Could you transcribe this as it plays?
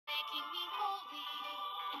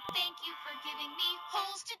thank you for giving me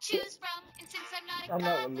holes to choose from. And since I'm not a I'm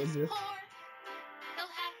not godless religious. whore, they'll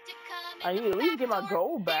have to come I in need the to at least get my back door.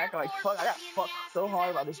 gold back. Like, fuck, I got Therefore, fucked give me ass, so 'cause hard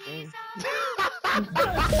I'm about a this game.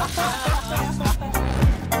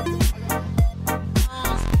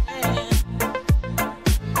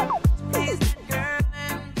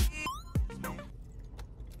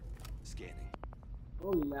 Scanning.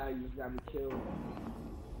 Oh, now you just got me killed.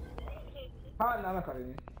 Ah, no, I'm not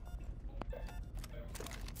cutting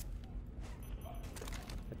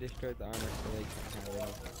I destroyed the armor so they can have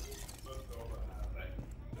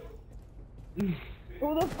it. Who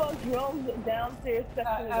the fuck drove downstairs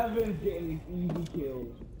section? Evan's getting these easy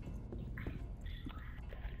kills.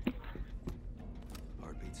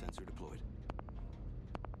 Heartbeat sensor deployed.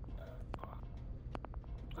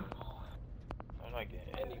 I'm not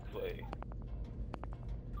getting any play.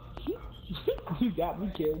 You got me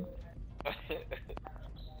killed.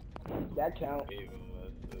 That counts.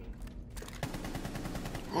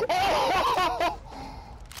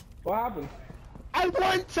 What happened? I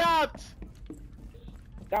one-tapped!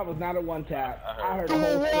 That was not a one tap. I heard The the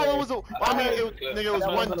whole wall, story. it was a, I mean, nigga, it was That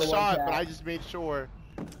one wasn't a shot, one but tap. I just made sure.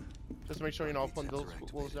 Just to make sure, you know, putting those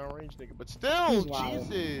wolves down range, nigga. But still,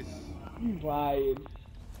 Jesus. You lied.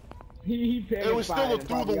 He It was still a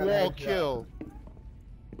through the wall kill.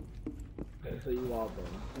 Okay, so you all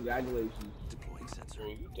done. Congratulations. Deploying sensor. Oh,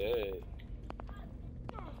 you dead.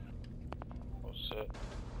 Oh shit.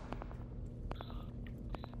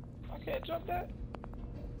 I can't jump that.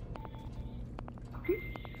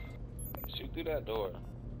 Shoot through that door.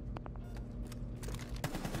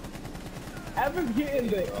 Evan's getting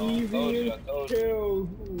the easiest kills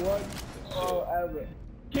whatsoever.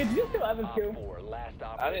 Kid, did you kill Evan's kill?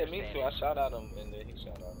 I didn't mean to. I shot at him and then he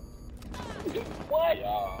shot at me. What?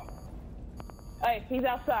 Yeah. Hey, he's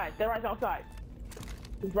outside. They're right outside.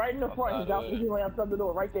 He's right in the front. He's out. He's right outside the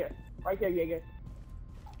door. Right there. Right there, Jaeger.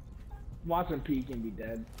 Watch him peek and be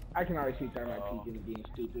dead. I can already see Thermite peeking and being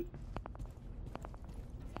stupid.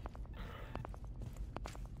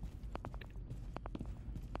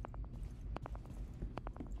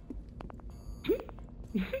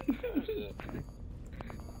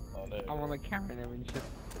 I'm on the camera and everyone's just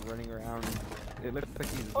running around. It looks like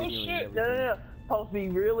he's Oh, videoing shit. everything. No. Supposed to be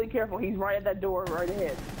really careful. He's right at that door right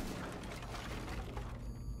ahead.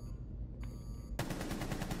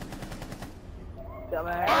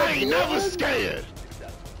 Dumbass. I ain't never scared!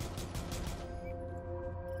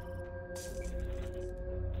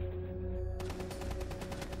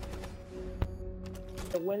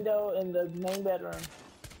 The window in the main bedroom.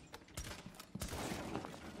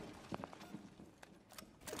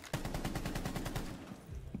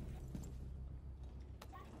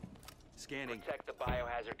 Scanning. Protect the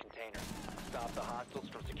biohazard container. Stop the hostiles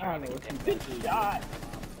from I securing don't the know. container. Good shot.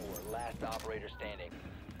 Or last operator standing.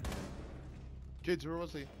 Kids, where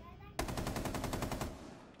was he?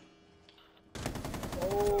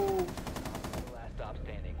 Oh. Last stop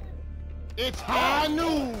standing. It's high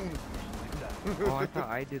noon! Oh, I thought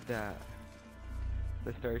I did that.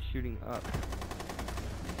 They started shooting up.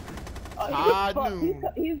 High noon.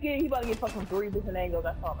 He's about to get fucked from 3 different angles.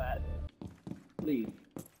 That's all bad. Please.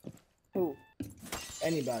 Who?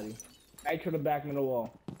 Anybody. Right to the back of the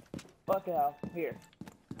wall. Fuck it out. Here.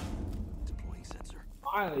 Deploying sensor.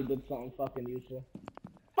 Finally did something fucking useful.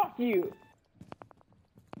 Fuck you!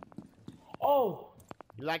 Oh!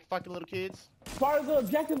 You like fucking little kids? Part of the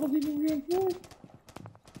objective was even reinforced?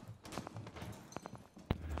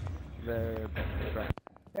 They're right.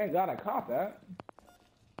 Thank God I caught that.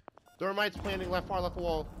 Thermite's planting left, far left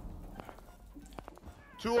wall.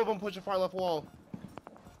 2 of them pushing far left wall.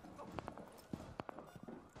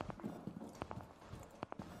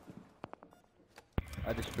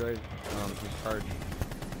 I destroyed his charge.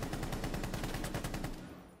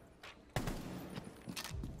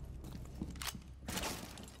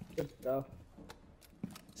 Good stuff.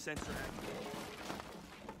 Sensor activated.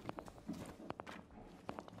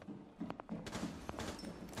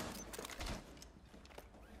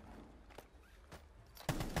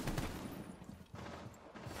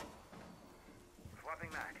 Swapping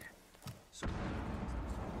back.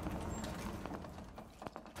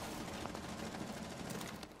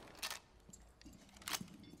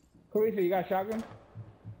 Carissa, you got a shotgun?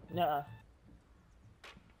 Nuh-uh.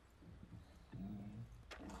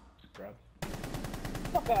 Scrub.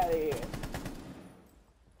 Fuck out of here.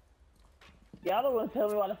 Y'all don't want to tell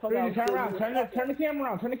me why the fuck I was Turn around, shooting turn the camera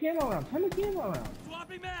around, turn the camera around, turn the camera around.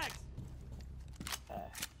 Swapping mags.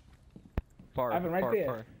 Far, Ivan, right far, there.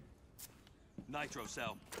 far. Nitro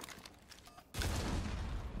cell.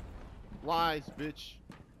 Lies, bitch.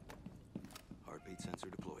 Heartbeat sensor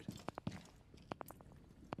deployed.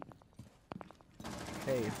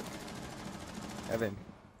 Hey, Evan,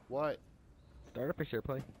 What? start up a share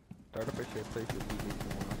play. Start up a share play so people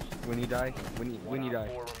can watch. When you die, when you die.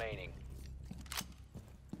 4 remaining.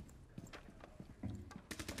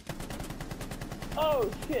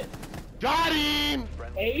 Oh shit. Got him!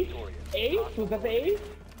 Friendly Ace? victorious. Ace? Was that the ace?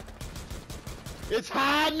 It's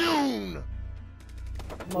high noon!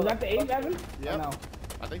 Was that the ace, Evan? Yep. No.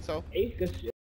 I think so. Ace, good shit.